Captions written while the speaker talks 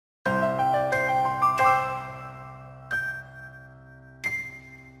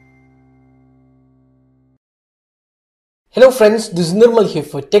Hello friends, this is Nirmal here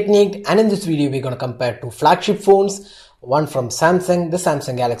for Technique, and in this video we're going to compare two flagship phones, one from Samsung, the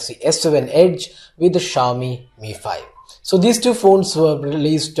Samsung Galaxy S7 Edge with the Xiaomi Mi 5. So these two phones were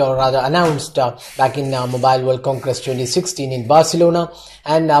released or rather announced back in Mobile World Congress 2016 in Barcelona,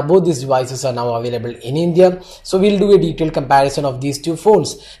 and both these devices are now available in India. So we'll do a detailed comparison of these two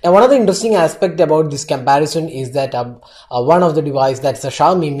phones. Now one of the interesting aspect about this comparison is that one of the device, that's the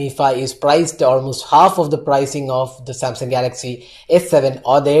Xiaomi Mi 5, is priced almost half of the pricing of the Samsung Galaxy S7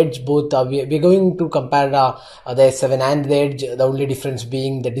 or the Edge. Both we're going to compare the S7 and the Edge, the only difference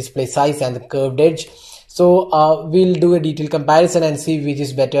being the display size and the curved edge. So we'll do a detailed comparison and see which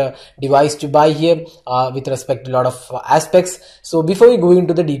is better device to buy here with respect to a lot of aspects. So before we go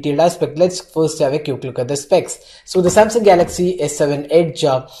into the detailed aspect, let's first have a quick look at the specs. So the Samsung Galaxy S7 Edge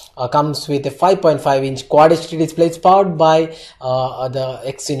comes with a 5.5-inch Quad HD display. It's powered by the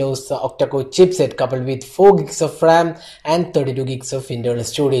Exynos octa-core chipset coupled with 4 gigs of RAM and 32 gigs of internal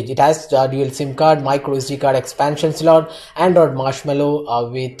storage. It has dual SIM card, micro SD card expansion slot, Android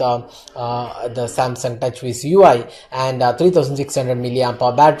Marshmallow with the Samsung TouchWiz UI, and 3600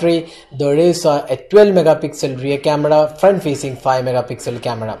 mAh battery. There is a 12 megapixel rear camera, front facing 5 megapixel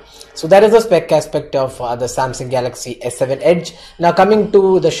camera. So that is the spec aspect of the Samsung Galaxy S7 Edge. Now coming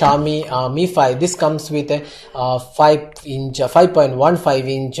to the Xiaomi Mi 5, this comes with a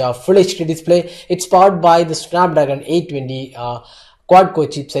 5.15-inch Full HD display. It's powered by the Snapdragon 820 quad-core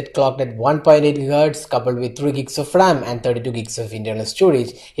chipset clocked at 1.8 GHz coupled with 3 gigs of RAM and 32 gigs of internal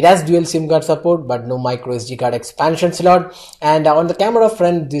storage. It has dual SIM card support but no micro SD card expansion slot. And on the camera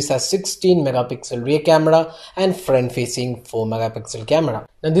front, this has 16 megapixel rear camera and front facing 4 megapixel camera.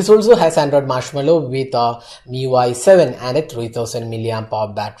 Now this also has Android Marshmallow with MIUI 7 and a 3000 mAh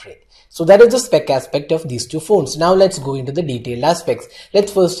battery. So that is the spec aspect of these two phones. Now let's go into the detailed aspects.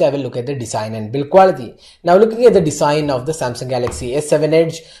 Let's first have a look at the design and build quality. Now looking at the design of the Samsung Galaxy S7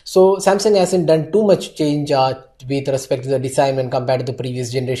 Edge, so Samsung hasn't done too much change with respect to the design when compared to the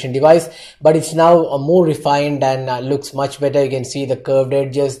previous generation device, but it's now more refined and looks much better. You can see the curved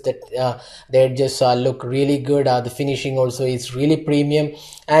edges, that the edges look really good. The finishing also is really premium,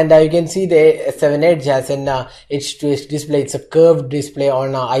 and you can see the S7 Edge has an H2H display. It's a curved display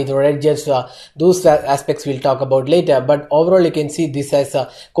on either edges. Those aspects we'll talk about later, but overall you can see this has a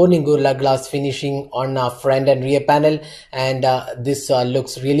Corning Gorilla Glass finishing on front and rear panel, and this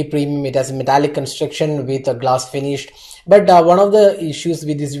looks really premium. It has a metallic construction with a glass finished. But one of the issues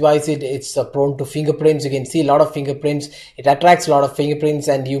with this device is it's prone to fingerprints. You can see a lot of fingerprints. It attracts a lot of fingerprints,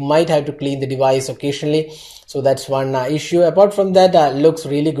 and you might have to clean the device occasionally. So that's one issue. Apart from that, looks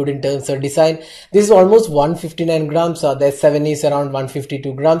really good in terms of design. This is almost 159 grams. The S7 is around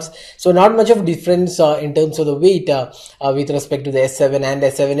 152 grams. So not much of difference in terms of the weight with respect to the S7 and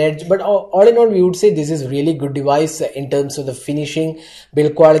S7 Edge. But all in all, we would say this is really good device in terms of the finishing,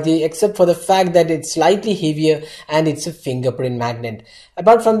 build quality, except for the fact that it's slightly heavier and it's a fingerprint magnet.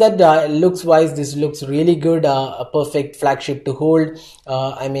 Apart from that, looks wise, this looks really good. A perfect flagship to hold.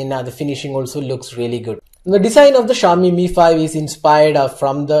 The finishing also looks really good. The design of the Xiaomi Mi 5 is inspired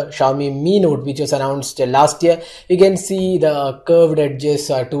from the Xiaomi Mi Note, which was announced last year. You can see the curved edges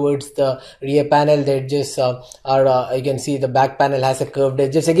towards the rear panel. The edges you can see the back panel has a curved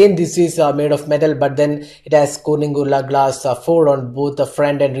edges. Again, this is made of metal, but then it has Corning Gorilla Glass 4 on both the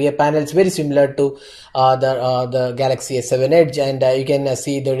front and rear panels, very similar to the Galaxy S7 Edge. And you can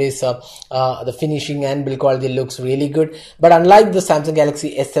see there is the finishing and build quality looks really good. But unlike the Samsung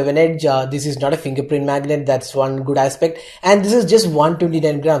Galaxy S7 Edge, this is not a fingerprint magnet. That's one good aspect, and this is just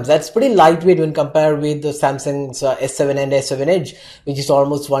 129 grams. That's pretty lightweight when compared with the Samsung's S7 and S7 Edge, which is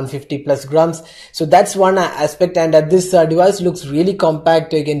almost 150 plus grams. So that's one aspect, and this device looks really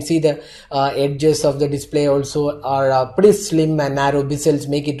compact. You can see the edges of the display also are pretty slim and narrow bezels,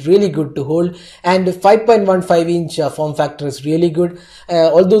 make it really good to hold. And 5.15-inch form factor is really good.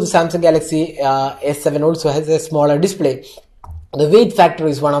 Although the Samsung Galaxy S7 also has a smaller display, the weight factor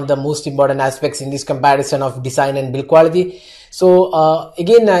is one of the most important aspects in this comparison of design and build quality. So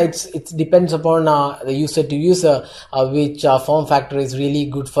again, it depends upon the user to user which form factor is really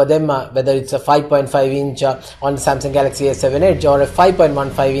good for them, whether it's a 5.5-inch on the Samsung Galaxy S7 Edge or a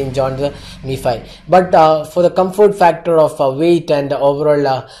 5.15-inch on the Mi 5. But for the comfort factor of weight and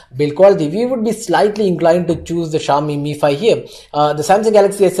overall build quality, we would be slightly inclined to choose the Xiaomi Mi 5 here. The Samsung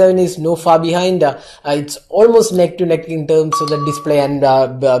Galaxy S7 is no far behind. It's almost neck to neck in terms of the display and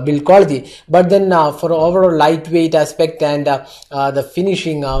build quality. But then for overall lightweight aspect and the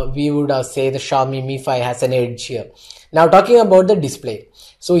finishing, we would say the Xiaomi Mi 5 has an edge here. Now talking about the display.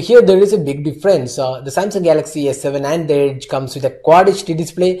 So here there is a big difference. The Samsung Galaxy S7 and the Edge comes with a Quad HD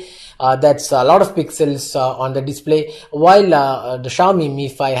display. That's a lot of pixels on the display, while the Xiaomi Mi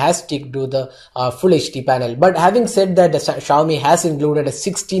 5 has stick to the Full HD panel. But having said that, the Xiaomi has included a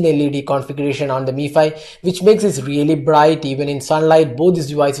 16 LED configuration on the Mi 5, which makes it really bright even in sunlight. Both these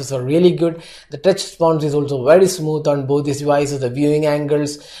devices are really good. The touch response is also very smooth on both these devices. The viewing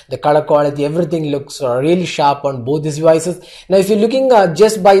angles, the color quality, everything looks really sharp on both these devices. Now if you're looking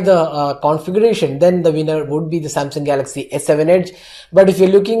just by the configuration, then the winner would be the Samsung Galaxy S7 Edge. But if you're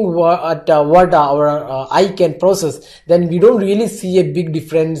looking at what our eye can process, then we don't really see a big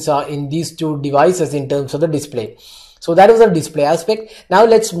difference in these two devices in terms of the display. So that was the display aspect. Now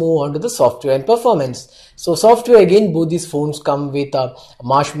let's move on to the software and performance. So software, again, both these phones come with a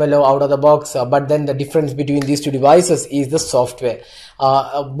Marshmallow out of the box, but then the difference between these two devices is the software.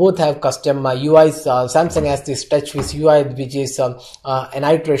 Both have custom UIs. Samsung has this TouchWiz UI, which is an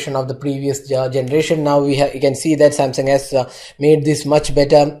iteration of the previous generation. Now you can see that Samsung has made this much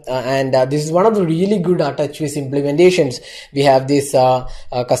better, and this is one of the really good TouchWiz implementations. We have this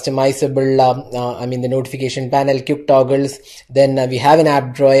customizable, the notification panel, quick toggles. Then we have an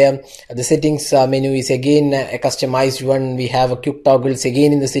app drawer. The settings menu is again a customized one. We have a quick toggles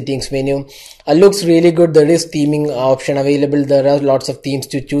again in the settings menu. Looks really good. There is theming option available. There are lots of themes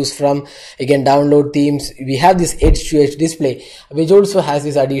to choose from. Again, download themes. We have this edge to edge display, which also has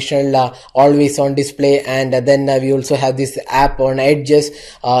this additional always on display, and then we also have this app on edges.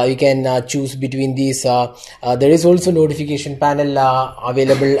 You can choose between these. There is also notification panel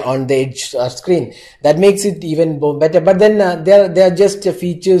available on the edge screen. That makes it even better. But then they are just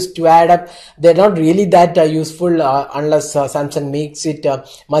features to add up. They're not really that useful unless Samsung makes it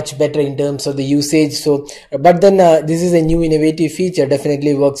much better in terms of the usage. So but then this is a new innovative feature,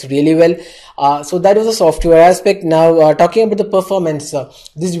 definitely works really well. So that was the software aspect. Now talking about the performance,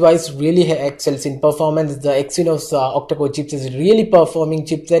 this device really excels in performance. The Exynos octa-core chips is really performing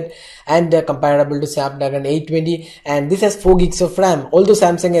chipset, and comparable to Snapdragon 820, and this has 4 gigs of RAM. Although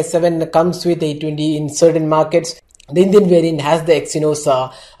Samsung S7 comes with 820 in certain markets, the Indian variant has the Exynos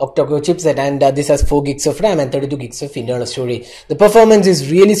octa-core chipset, and this has 4 gigs of RAM and 32 gigs of internal storage. The performance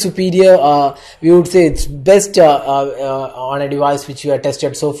is really superior. We would say it's best on a device which you have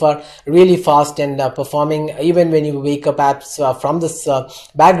tested so far. Really fast and performing. Even when you wake up apps from this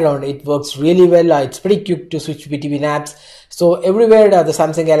background, it works really well. It's pretty quick to switch between apps. So everywhere the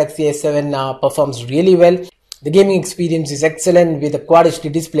Samsung Galaxy S7 performs really well. The gaming experience is excellent with a Quad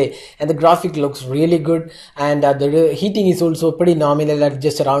HD display, and the graphic looks really good, and the heating is also pretty nominal at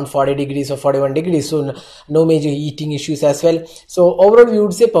just around 40 degrees or 41 degrees, so no major heating issues as well. So overall we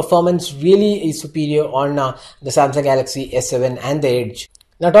would say performance really is superior on the Samsung Galaxy S7 and the Edge.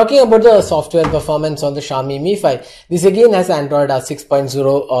 Now talking about the software performance on the Xiaomi Mi 5, this again has Android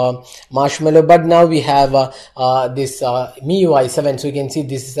 6.0 Marshmallow, but now we have this MIUI 7, so you can see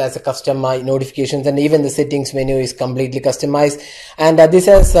this has a custom notifications, and even the settings menu is completely customized, and this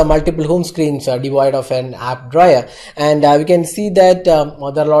has multiple home screens devoid of an app drawer, and we can see that there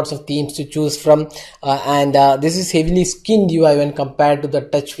are lots of themes to choose from, and this is heavily skinned UI when compared to the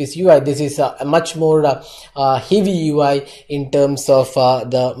TouchWiz UI. This is a much more heavy UI in terms of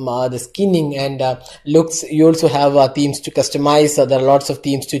the skinning and looks. You also have themes to customize. There are lots of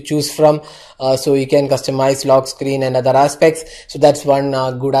themes to choose from, so you can customize lock screen and other aspects. So that's one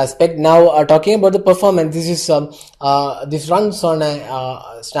good aspect. Now talking about the performance, this is this runs on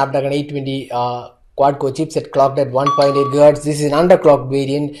a Snapdragon 820 quad-core chipset clocked at 1.8 GHz. This is an underclocked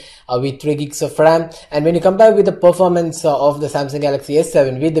variant with 3 gigs of RAM. And when you compare with the performance of the Samsung Galaxy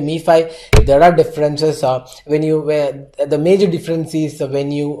S7 with the Mi 5, there are differences. The major difference is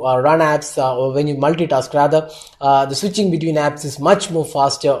when you run apps or when you multitask rather, the switching between apps is much more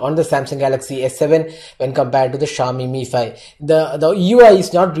faster on the Samsung Galaxy S7 when compared to the Xiaomi Mi 5. The UI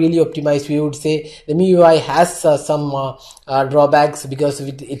is not really optimized. We would say the MIUI has some drawbacks because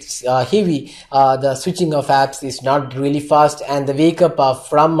it's heavy. The switching of apps is not really fast, and the wake up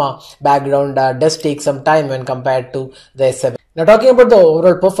from background does take some time when compared to the S7. Now talking about the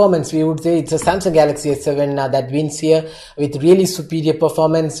overall performance, we would say it's a Samsung Galaxy S7 that wins here with really superior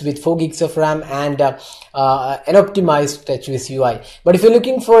performance with 4 gigs of RAM and an optimized TouchWiz UI. But if you're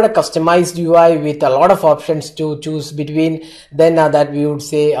looking for a customized UI with a lot of options to choose between, then that we would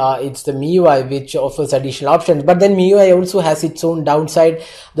say it's the MIUI which offers additional options. But then MIUI also has its own downside.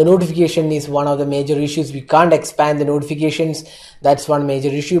 The notification is one of the major issues. We can't expand the notifications. That's one major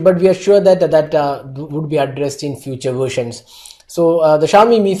issue, but we are sure that that would be addressed in future versions. So the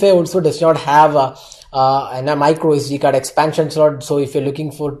Xiaomi Mi 5 also does not have and a micro SD card expansion slot. So if you're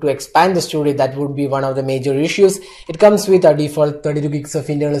looking for to expand the storage, that would be one of the major issues. It comes with a default 32 gigs of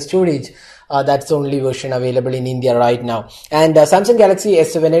internal storage. That's the only version available in India right now. And Samsung Galaxy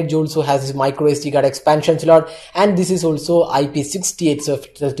S7 Edge also has this micro SD card expansion slot, and this is also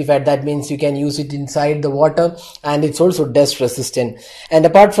IP68 certified. That means you can use it inside the water, and it's also dust resistant. And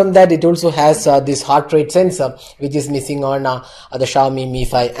apart from that, it also has this heart rate sensor, which is missing on the Xiaomi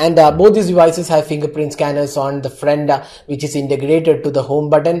Mi5. And both these devices have fingerprint scanners on the front, which is integrated to the home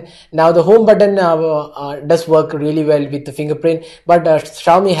button. Now the home button does work really well with the fingerprint, but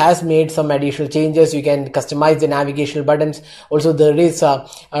Xiaomi has made some additional changes. You can customize the navigational buttons. Also, there is a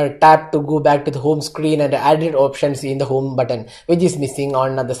tap to go back to the home screen, and added options in the home button, which is missing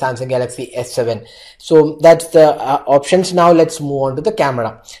on the Samsung Galaxy S7. So that's the options. Now let's move on to the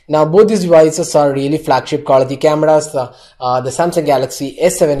camera. Now both these devices are really flagship quality cameras. The Samsung Galaxy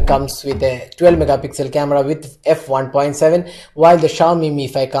S7 comes with a 12 megapixel camera with f1.7, while the Xiaomi Mi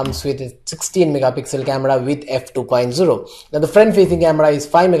 5 comes with a 16 megapixel camera with f2.0. Now the front facing camera is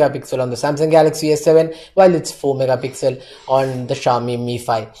 5 megapixel on the Samsung Galaxy S7, while it's 4 megapixel on the Xiaomi Mi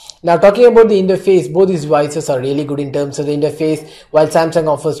 5. Now talking about the interface, both these devices are really good in terms of the interface. While Samsung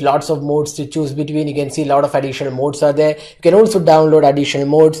offers lots of modes to choose between, you can see a lot of additional modes are there. You can also download additional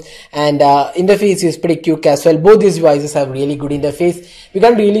modes, and interface is pretty quick as well. Both these devices have really good interface. We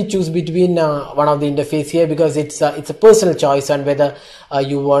can't really choose between one of the interface here, because it's a personal choice on whether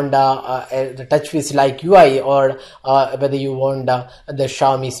you want the TouchWiz like UI, or whether you want the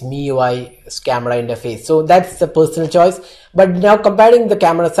Xiaomi's MIUI camera interface. So that's the personal choice. But now comparing the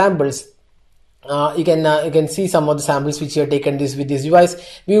camera samples, you can see some of the samples which you have taken with this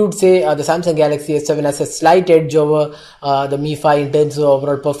device. We would say the Samsung Galaxy S7 has a slight edge over the Mi 5 in terms of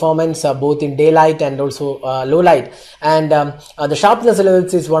overall performance, both in daylight and also low light. And the sharpness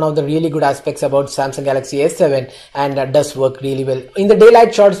levels is one of the really good aspects about Samsung Galaxy S7, and does work really well. In the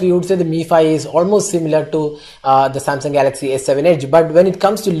daylight shots, we would say the Mi 5 is almost similar to the Samsung Galaxy S7 Edge. But when it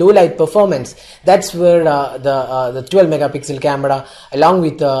comes to low light performance, that's where the 12 megapixel camera along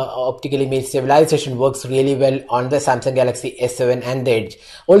with the optical image stabilization works really well on the Samsung Galaxy S7 and the Edge.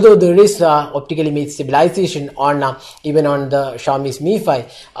 Although there is optical image stabilization on even on the Xiaomi's Mi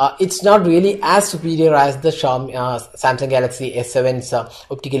 5, it's not really as superior as the Samsung Galaxy S7's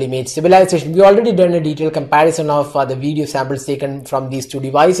optical image stabilization. We already done a detailed comparison of the video samples taken from these two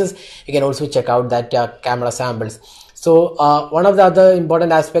devices. You can also check out that camera samples. So one of the other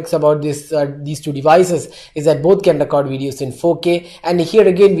important aspects about these two devices is that both can record videos in 4K, and here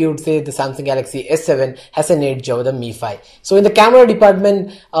again we would say the Samsung Galaxy S7 has an edge over the Mi 5. So in the camera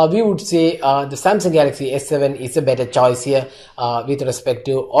department, we would say the Samsung Galaxy S7 is a better choice here with respect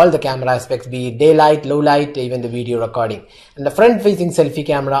to all the camera aspects, be it daylight, low light, even the video recording. And the front facing selfie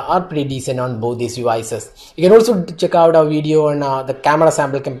camera are pretty decent on both these devices. You can also check out our video on the camera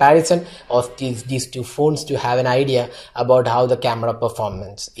sample comparison of these two phones to have an idea about how the camera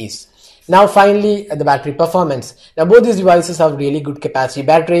performance is. Now finally, the battery performance. Now both these devices have really good capacity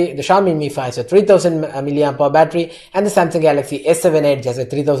battery. The Xiaomi Mi 5 has a 3000 mAh battery, and the Samsung Galaxy S7 Edge has a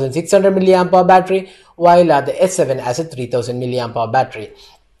 3600 mAh battery, while the S7 has a 3000 mAh battery.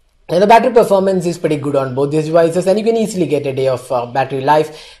 Now the battery performance is pretty good on both these devices, and you can easily get a day of battery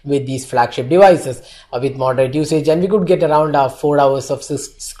life with these flagship devices with moderate usage, and we could get around 4 hours of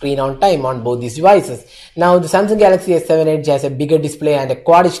screen on time on both these devices. Now the Samsung Galaxy S7 Edge has a bigger display and a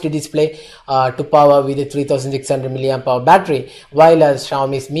Quad HD display to power with a 3600 mAh battery, while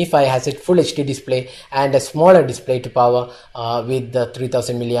Xiaomi's Mi 5 has a Full HD display and a smaller display to power with the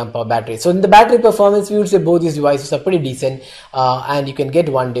 3000 mAh battery. So in the battery performance, we would say both these devices are pretty decent, and you can get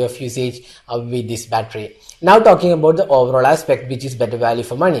 1 day of usage with this battery. Now talking about the overall aspect, which is better value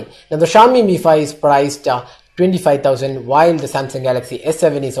for money. Now the Xiaomi Mi 5 is priced 25,000, while the Samsung Galaxy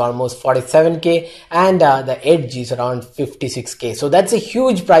S7 is almost 47k, and the Edge is around 56k. So that's a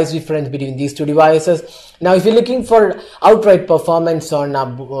huge price difference between these two devices. Now if you're looking for outright performance on a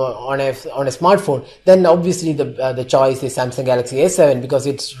smartphone, then obviously the choice is Samsung Galaxy S7, because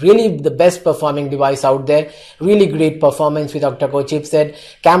it's really the best performing device out there. Really great performance with octa-core chipset.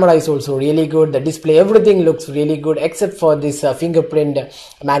 Camera is also really good. The display, everything looks really good except for this fingerprint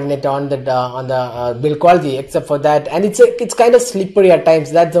magnet on the build quality. Except for that, and it's kind of slippery at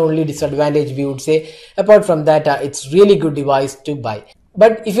times. That's the only disadvantage we would say. Apart from that, it's really good device to buy.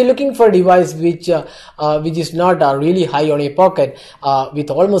 But if you're looking for a device which is not really high on your pocket, with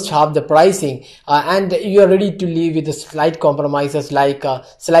almost half the pricing, and you are ready to live with the slight compromises like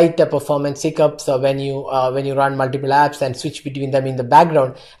slight performance hiccups when you run multiple apps and switch between them in the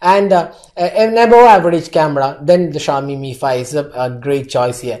background, and an above average camera, then the Xiaomi Mi 5 is a great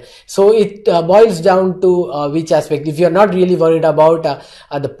choice here. So it boils down to which aspect. If you're not really worried about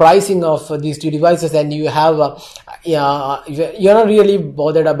the pricing of these two devices, and you have you're not really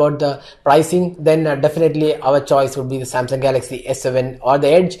bothered about the pricing, then definitely our choice would be the Samsung Galaxy S7 or the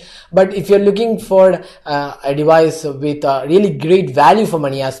Edge. But if you're looking for a device with a really great value for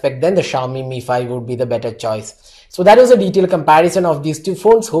money aspect, then the Xiaomi Mi 5 would be the better choice. So that was a detailed comparison of these two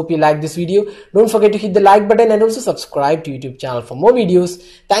phones. Hope you liked this video. Don't forget to hit the like button and also subscribe to YouTube channel for more videos.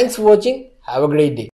 Thanks for watching. Have a great day.